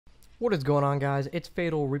What is going on, guys? It's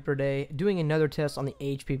Fatal Reaper Day, doing another test on the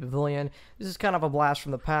HP Pavilion. This is kind of a blast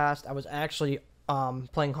from the past. I was actually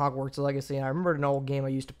playing Hogwarts Legacy, and I remembered an old game I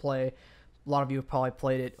used to play. A lot of you have probably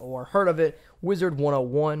played it or heard of it, Wizard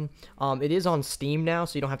 101. It is on Steam now,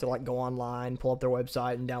 so you don't have to like go online, pull up their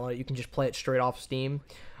website, and download it. You can just play it straight off Steam.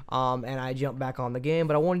 And I jumped back on the game,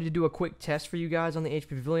 but I wanted to do a quick test for you guys on the HP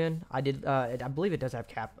Pavilion. I did. I believe it does have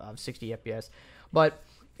cap of 60 FPS, but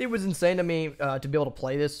it was insane to me to be able to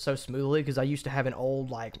play this so smoothly because I used to have an old,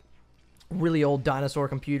 like, really old dinosaur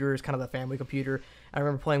computer. It's kind of the family computer. I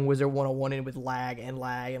remember playing Wizard 101 and with lag and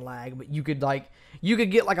lag and lag, but you could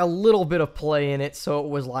get like a little bit of play in it, so it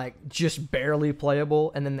was like just barely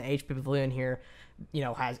playable. And then the HP Pavilion here, you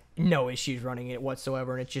know, has no issues running it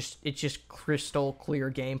whatsoever, and it's just crystal clear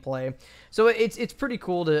gameplay. So it's pretty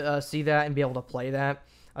cool to see that and be able to play that,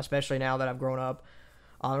 especially now that I've grown up.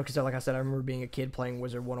 Because like I said, I remember being a kid playing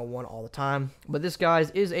Wizard 101 all the time. But this,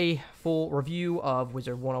 guys, is a full review of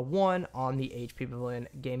Wizard 101 on the HP Pavilion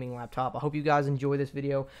gaming laptop. I hope you guys enjoy this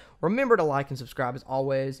video. Remember to like and subscribe as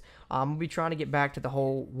always. I'll be trying to get back to the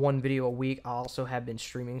whole one video a week. I also have been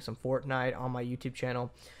streaming some Fortnite on my YouTube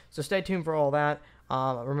channel. So stay tuned for all that.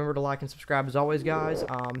 Remember to like and subscribe as always, guys.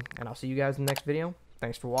 And I'll see you guys in the next video.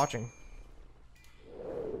 Thanks for watching.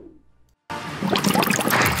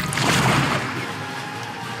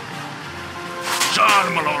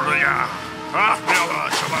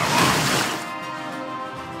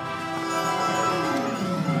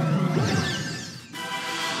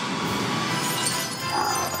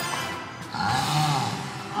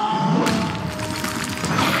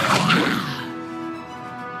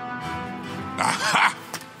 Aha!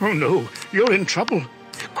 Oh no, you're in trouble.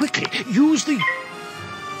 Quickly, use the...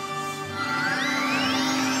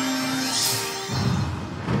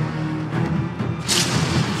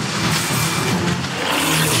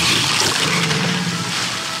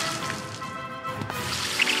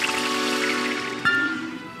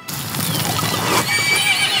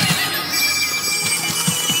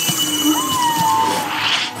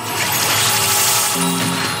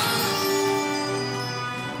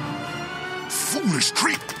 Foolish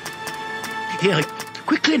creep! Here,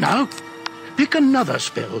 quickly now. Pick another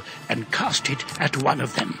spell and cast it at one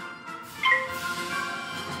of them.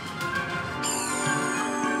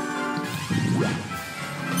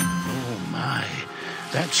 Oh my,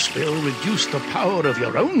 that spell reduced the power of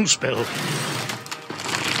your own spell.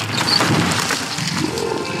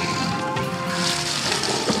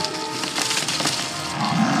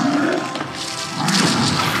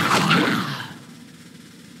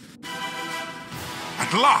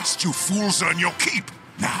 At last, you fools earn your keep.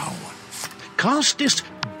 Now, Cast this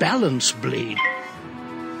balance blade.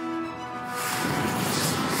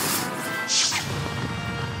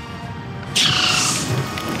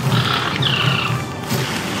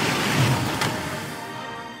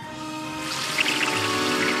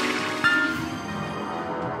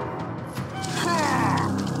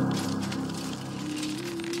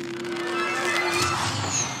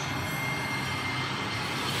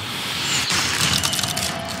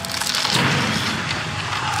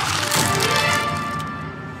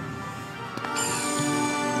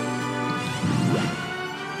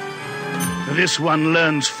 This one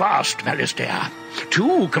learns fast, Malistair.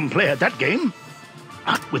 Two can play at that game.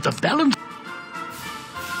 But with the balance...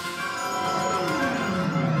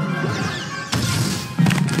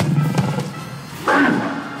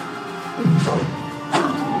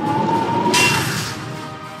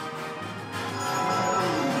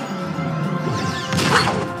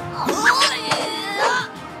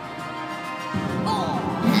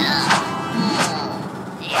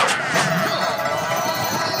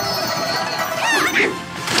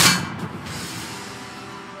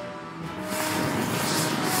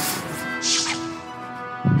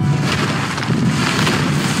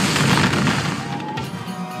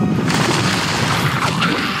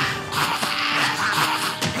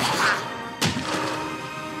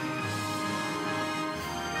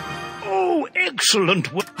 Oh, excellent!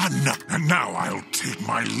 and now I'll take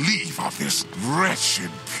my leave of this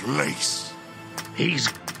wretched place. He's...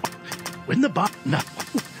 When the button... Now,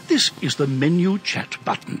 this is the menu chat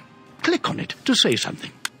button. Click on it to say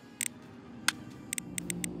something.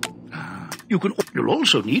 You'll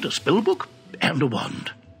also need a spellbook and a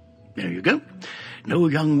wand. There you go. No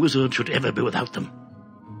young wizard should ever be without them.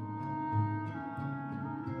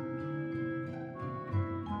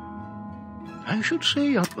 I should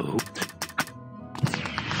say, oh...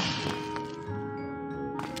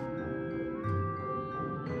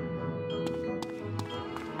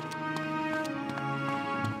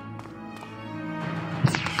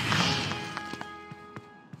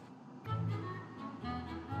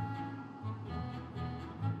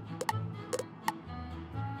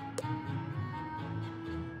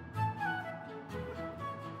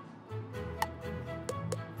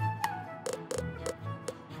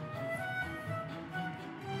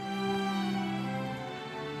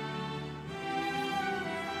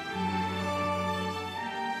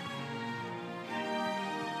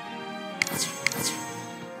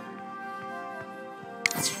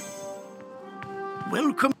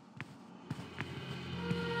 welcome.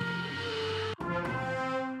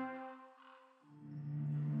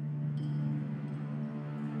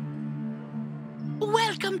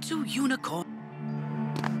 Welcome to Unicorn.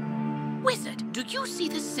 Wizard, do you see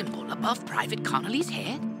the symbol above Private Connolly's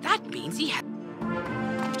head? That means he has...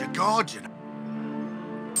 The Guardian.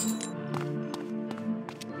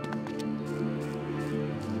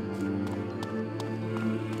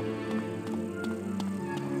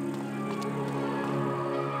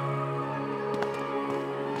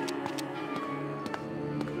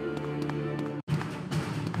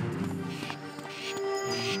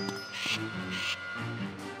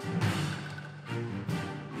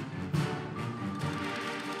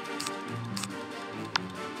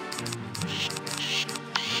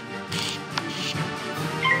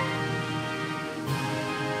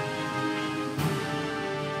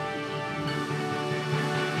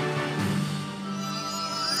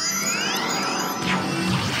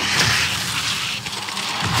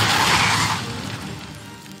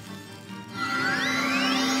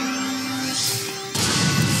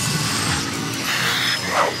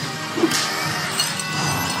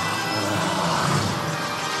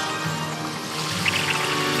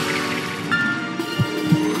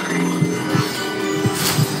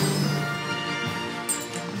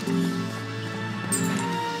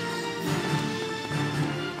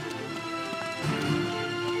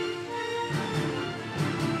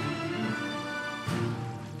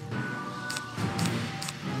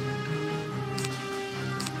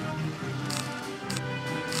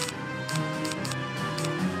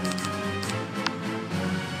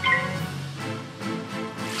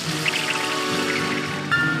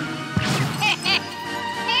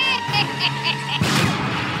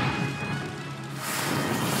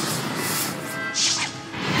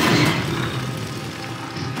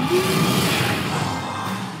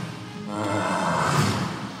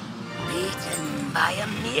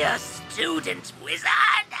 Student wizard!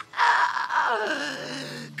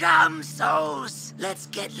 Come, souls, let's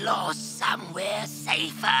get lost somewhere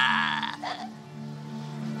safer.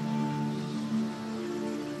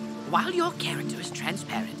 While your character is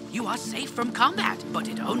transparent, you are safe from combat, but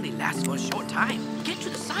it only lasts for a short time. Get to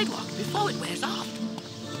the sidewalk before it wears off.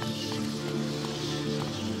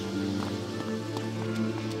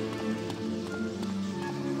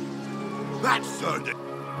 That's Sunday.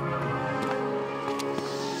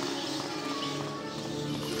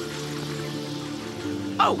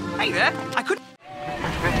 Oh, hey there. I could...